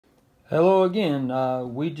Hello again.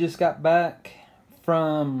 We just got back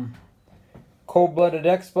from Cold Blooded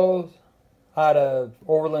Expos out of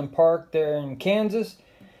Overland Park there in Kansas,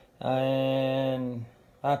 and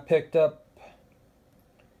I picked up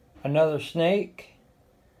another snake,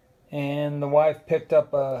 and the wife picked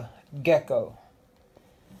up a gecko.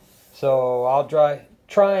 So I'll try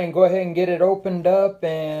and go ahead and get it opened up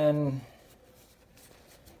and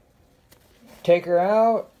take it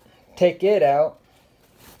out,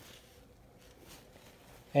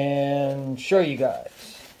 and show you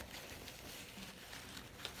guys.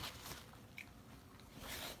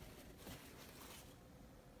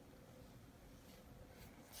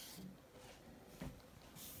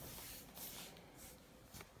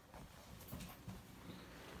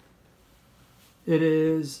 It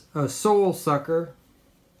is a Soul Sucker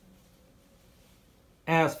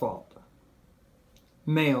Asphalt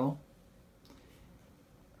male.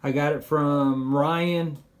 I got it from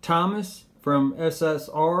Ryan Thomas from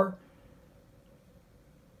SSR.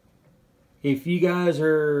 If you guys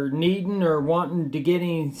are needing or wanting to get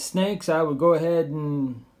any snakes, I would go ahead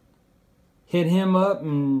and hit him up,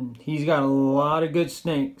 and he's got a lot of good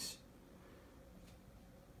snakes.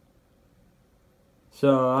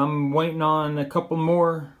 So I'm waiting on a couple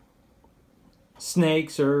more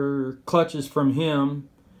snakes or clutches from him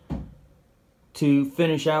to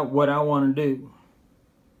finish out what I want to do.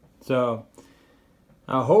 So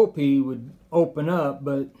I hope he would open up,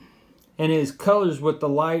 but and his colors with the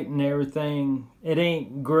light and everything, it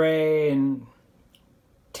ain't gray and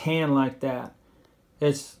tan like that.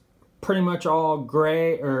 It's pretty much all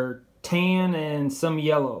gray or tan and some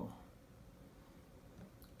yellow.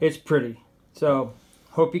 It's pretty. So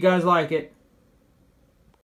hope you guys like it.